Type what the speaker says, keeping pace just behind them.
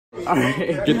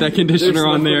Get that conditioner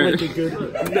on there.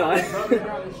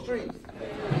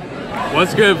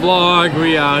 What's good, vlog?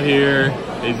 We out here.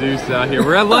 Jesus out here.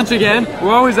 We're at lunch again.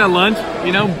 We're always at lunch,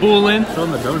 you know, booling. Show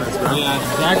them the donuts, bro. Yeah,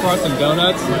 Zach brought some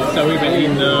donuts, so we've been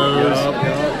eating those.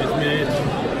 It's Mitch.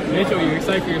 Mitchell, are you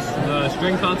excited for your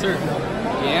string concert?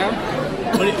 Yeah.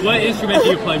 What instrument do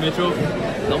you play, Mitchell?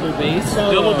 Double bass.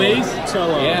 Double bass?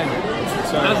 Cello. Yeah.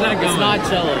 How's that going? It's not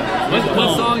cello.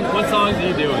 What songs are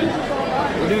you doing?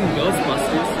 We're doing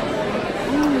Ghostbusters.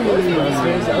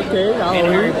 Ghostbusters. Okay. And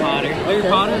Harry Potter. Harry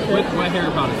Potter? What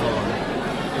Harry Potter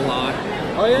song? A lot.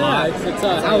 Oh yeah, it's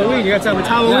Halloween. You gotta tell me it's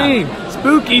Halloween.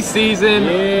 Spooky season.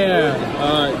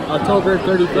 Yeah. October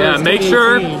 31st. Yeah, make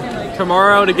sure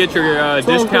tomorrow to get your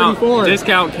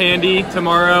discount candy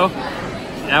tomorrow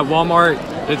at Walmart.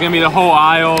 There's gonna be the whole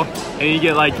aisle, and you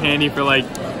get like candy for like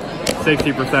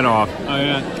 60% off. Oh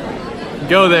yeah.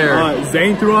 Go there.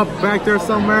 Zane threw up back there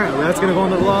somewhere. That's gonna go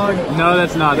in the vlog. No,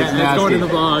 that's not. That's nasty. It's going in the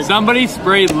vlog. Somebody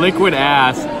sprayed liquid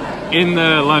ass in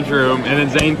the lunchroom, and then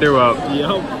Zane threw up.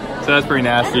 Yep. So that's pretty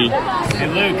nasty. Hey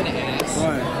Luke,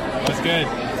 what's good?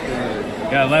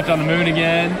 Got Left on the Moon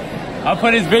again. I'll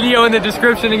put his video in the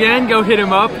description again. Go hit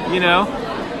him up, you know.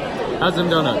 How's them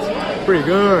donuts? Pretty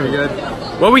good. Pretty good.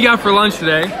 What we got for lunch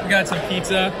today? We got some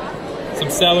pizza, some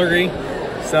celery,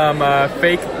 some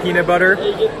fake peanut butter.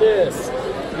 Hey, get this.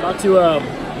 Got to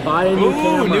buy a new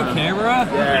camera. New camera?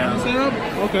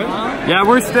 Yeah. Okay. Yeah,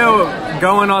 we're still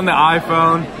going on the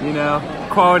iPhone, you know.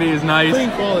 Quality is nice.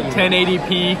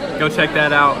 1080p. Go check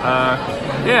that out.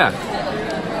 Yeah.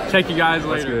 Check you guys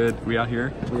later. That's good. We out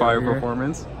here. Choir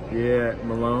performance. Yeah,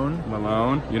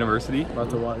 Malone University. About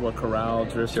to watch what Chorale,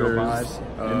 Drifters. Show vibes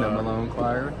in the Malone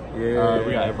choir. Yeah.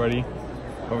 We got everybody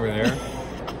over there.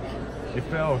 Hey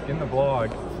Phil, get in the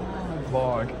vlog.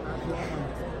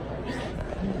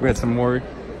 We got some more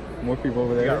people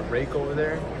over there. We got Rake over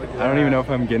there. I don't even know if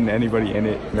I'm getting anybody in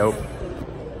it. Nope.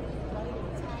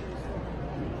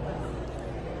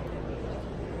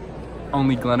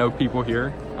 Only Glen Oak people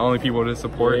here. Only people to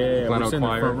support Glen Oak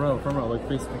Choir. Front row, like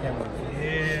facing the camera.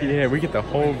 Yeah, we get the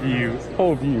whole view.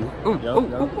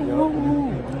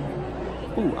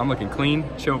 Ooh, I'm looking clean.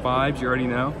 Show vibes, you already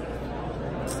know.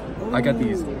 I got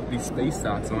these space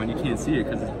socks on. You can't see it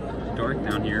because it's dark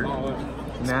down here.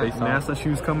 NASA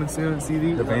shoes coming soon. See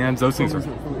these? The Vans, those things are.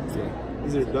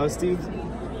 These are Dusty.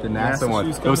 The NASA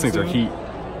ones, those things are heat.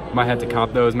 Might have to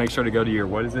cop those. Make sure to go to your,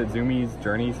 what is it? Zoomies?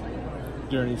 Journeys.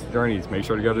 Make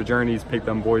sure to go to Journeys. Pick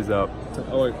them boys up.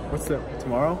 Oh wait, what's that?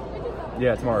 Tomorrow?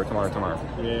 Yeah, tomorrow.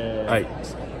 Yeah. Alright.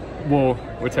 We'll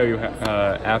tell you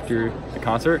after the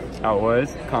concert how it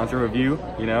was. Concert review,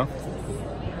 you know.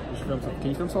 Can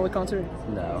you film some of the concert?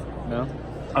 No.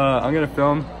 I'm gonna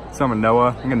film some of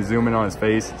Noah. I'm gonna zoom in on his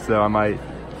face, so I might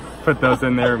put those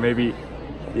in there. Maybe.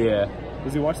 Yeah.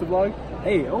 Does he watch the vlog?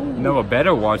 Hey, Noah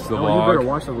better watch the vlog. You better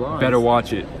watch the vlog. Better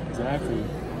watch it. Exactly.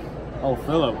 Oh,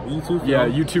 Philip, you too, Phil? Yeah,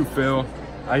 you too, Phil.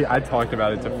 I talked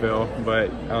about it to Phil, but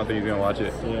I don't think he's gonna watch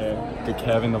it. Yeah. Get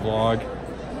Kevin the vlog.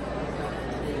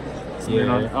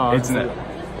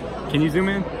 Can you zoom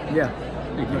in? Yeah.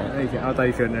 You can. I thought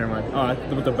you could. Never mind. Oh,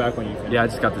 with the back one you can. Yeah, I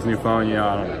just got this new phone. You know,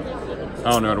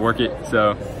 I don't know how to work it.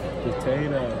 So.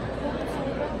 Potato.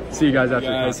 See you guys after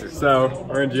the concert. So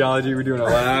we're in geology. We're doing a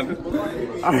lab.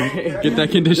 Get that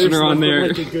conditioner on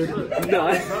there.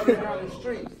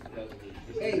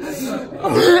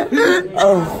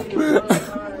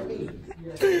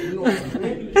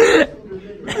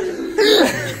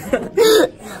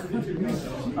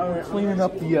 Alright, cleaning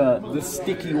up the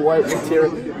sticky white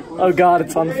material. Oh god,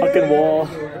 it's on the fucking wall.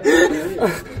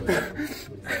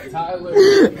 Tyler,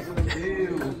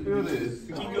 feel this.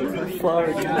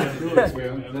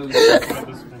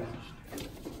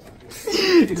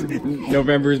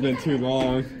 November's been too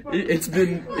long. It's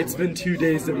been 2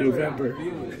 days of November.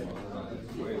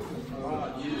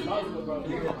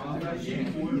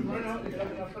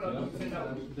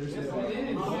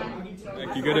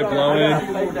 You good at blowing?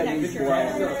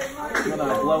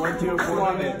 Blow into it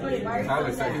for me.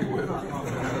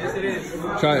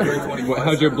 Try it.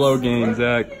 How's your blow game,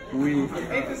 Zach?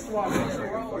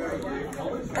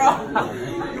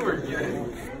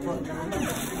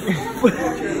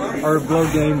 Our blow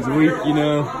game's weak, you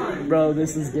know. Bro,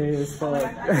 this is gay as fuck.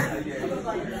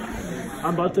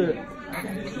 I'm about to.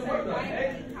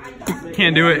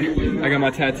 Can't do it. I got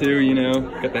my tattoo, you know.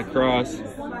 Got that cross.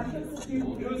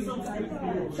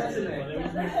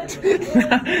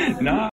 Nah.